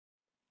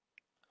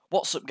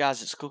What's up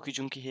guys, it's Cookie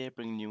Junkie here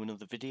bringing you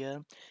another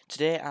video.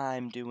 Today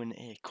I'm doing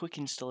a quick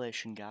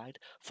installation guide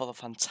for the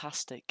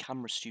fantastic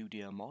Camera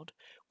Studio mod,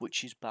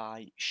 which is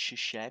by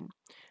Sushen,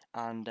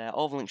 and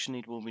all the links you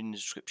need will be in the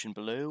description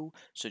below,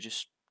 so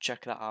just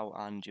check that out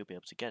and you'll be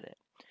able to get it.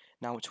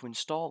 Now to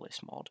install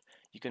this mod,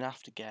 you're going to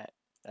have to get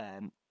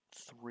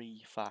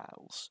 3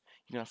 files.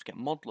 You're going to have to get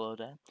mod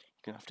loader,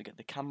 you're going to have to get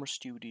the Camera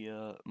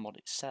Studio mod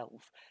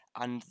itself,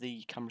 and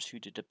the Camera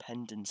Studio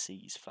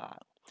dependencies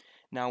file.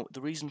 Now,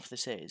 the reason for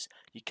this is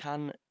you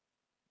can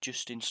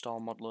just install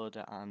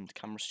ModLoader and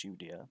Camera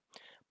Studio,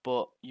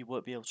 but you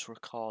won't be able to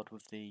record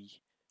with the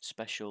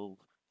special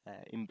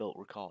inbuilt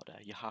recorder.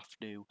 You have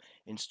to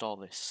install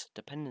this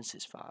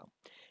dependencies file.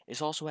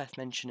 It's also worth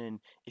mentioning,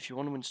 if you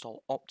want to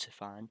install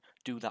Optifine,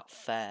 do that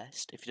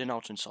first. If you don't know how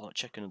to install it,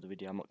 check another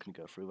video. I'm not going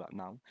to go through that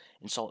now.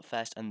 Install it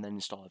first and then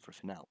install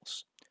everything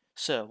else.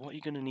 So, what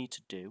you're going to need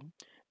to do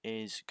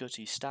is go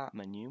to your Start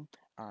menu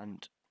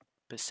and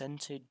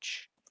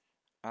percentage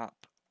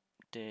app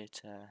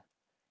data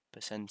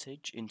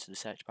percentage into the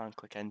search bar and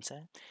click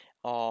enter,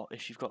 or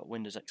if you've got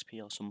Windows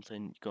XP or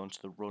something, go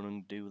into the run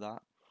and do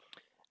that,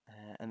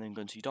 and then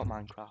go into your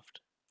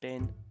 .minecraft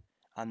bin,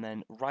 and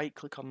then right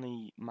click on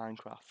the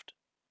Minecraft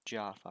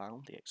jar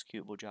file, the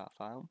executable jar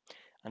file,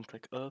 and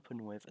click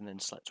open with, and then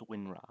select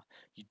WinRAR.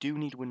 You do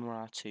need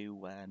WinRAR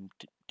to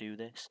do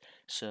this,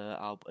 so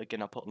I'll put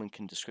a link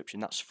in the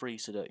description. That's free,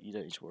 so you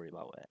don't need to worry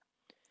about it.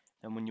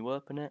 Then when you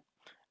open it,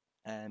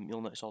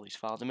 you'll notice all these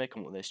files. They may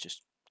come with this,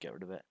 just get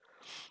rid of it.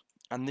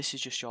 And this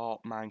is just your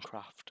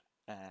Minecraft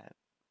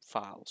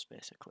files,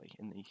 basically,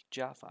 in the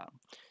jar file.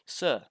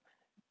 So,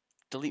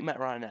 delete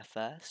MetaRNF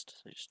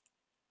first, so just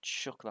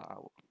chuck that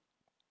out.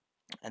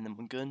 And then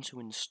we're going to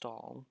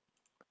install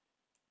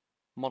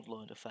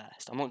ModLoader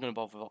first. I'm not going to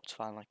bother with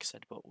Optifine, like I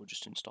said, but we'll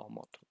just install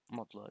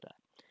ModLoader.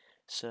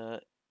 So,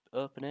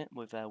 open it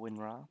with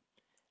WinRAR,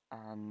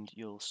 and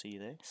you'll see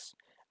this.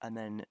 And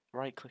then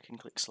right click and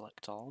click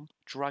select all,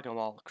 drag them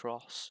all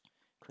across,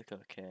 click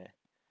OK,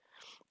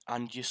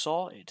 and you're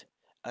sorted.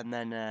 And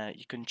then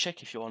you can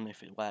check if you want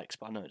if it works,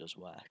 but I know it does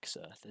work,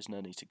 so there's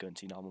no need to go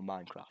into your normal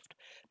Minecraft.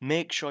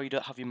 Make sure you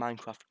don't have your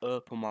Minecraft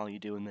open while you're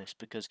doing this,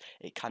 because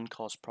it can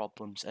cause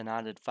problems, and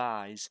I'd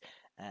advise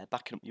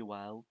backing up your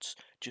worlds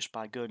just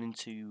by going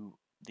into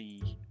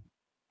the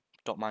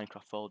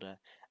 .minecraft folder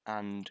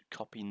and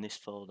copying this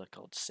folder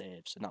called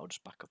saves, and that will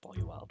just back up all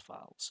your world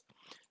files.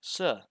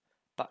 So,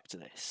 back to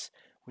this.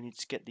 We need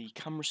to get the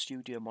Camera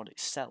Studio mod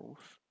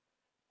itself,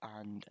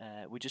 and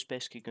we're just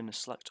basically going to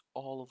select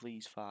all of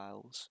these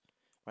files.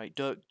 Right,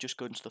 don't just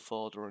go into the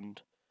folder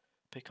and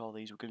pick all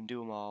these. We're going to do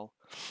them all.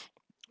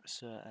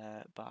 So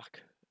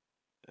back,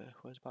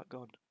 where's back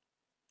gone?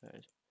 There it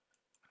is.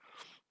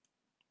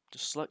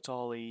 Just select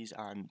all these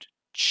and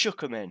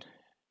chuck them in.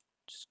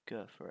 Just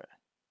go for it.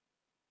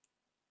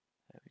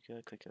 There we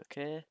go. Click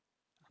OK,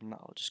 and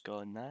that'll just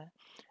go in there.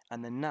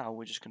 And then now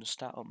we're just going to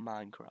start up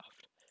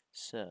Minecraft.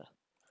 So,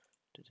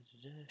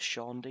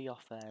 Sean D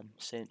off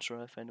Saints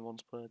Row, if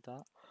anyone's played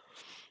that.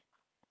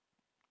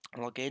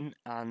 Log in,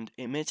 and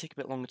it may take a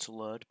bit longer to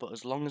load, but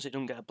as long as it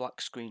doesn't get a black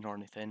screen or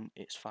anything,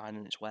 it's fine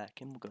and it's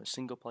working. We'll go to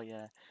single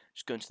player,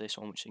 just go into this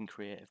one which is in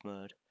creative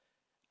mode,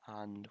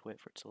 and wait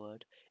for it to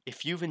load.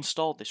 If you've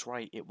installed this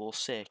right, it will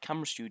say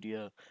Camera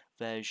Studio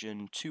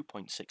version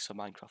 2.6 for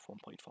Minecraft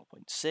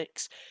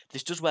 1.4.6.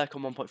 This does work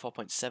on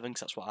 1.4.7 because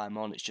that's what I'm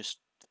on, it's just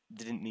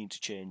they didn't need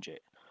to change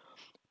it.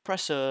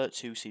 Press O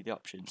to see the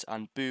options,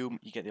 and boom,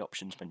 you get the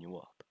options menu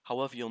up.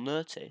 However, you'll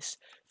notice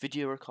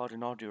video record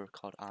and audio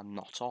record are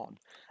not on,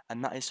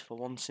 and that is for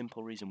one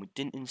simple reason: we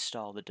didn't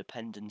install the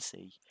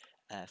dependency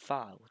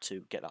file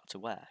to get that to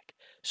work.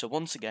 So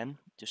once again,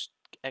 just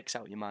X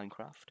out your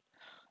Minecraft,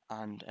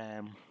 and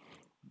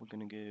we're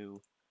going to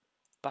go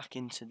back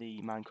into the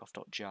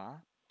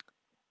Minecraft.jar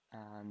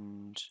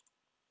and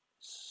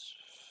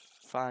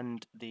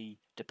find the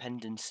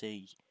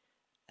dependency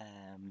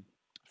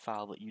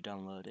file that you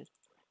downloaded.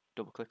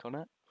 Double click on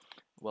it,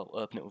 well,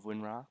 open it with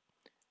WinRAR,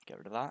 get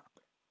rid of that,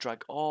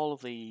 drag all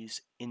of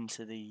these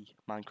into the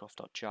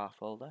Minecraft.jar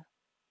folder,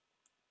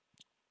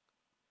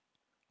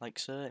 like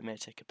so. It may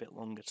take a bit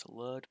longer to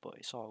load, but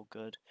it's all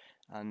good,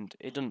 and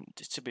it doesn't,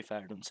 to be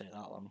fair, it doesn't take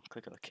that long.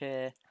 Click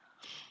OK,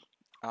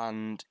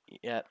 and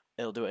yeah,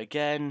 it'll do it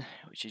again,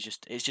 which is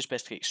it's just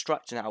basically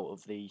extracting out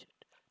of the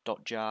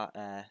 .jar,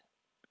 I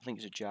think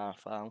it's a jar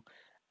file,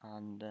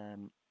 and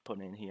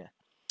putting it in here.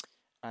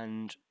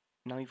 And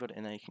now you've got it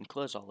in there, you can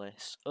close all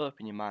this,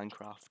 open your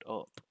Minecraft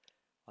up,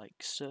 like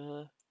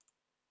so.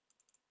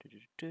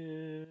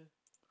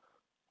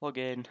 Log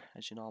in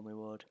as you normally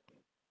would.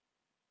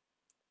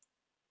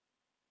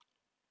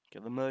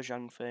 Get the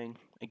Mojang thing.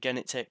 Again,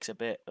 it takes a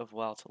bit of a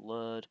while to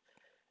load,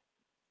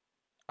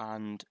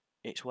 and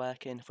it's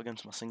working. If I go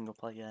into my single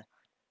player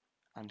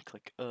and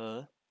click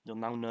O, you'll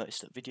now notice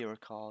that video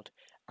record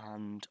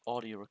and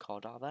audio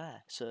record are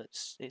there. So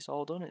it's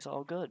all done, it's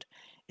all good.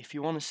 If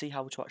you want to see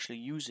how to actually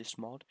use this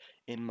mod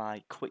in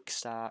my quick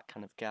start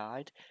kind of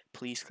guide,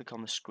 please click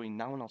on the screen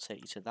now and I'll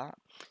take you to that.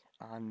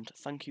 and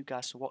thank you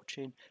guys for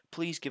watching.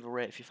 Please give a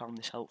rate if you found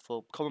this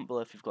helpful, comment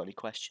below if you've got any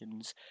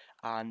questions,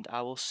 and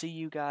I will see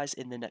you guys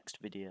in the next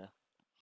video.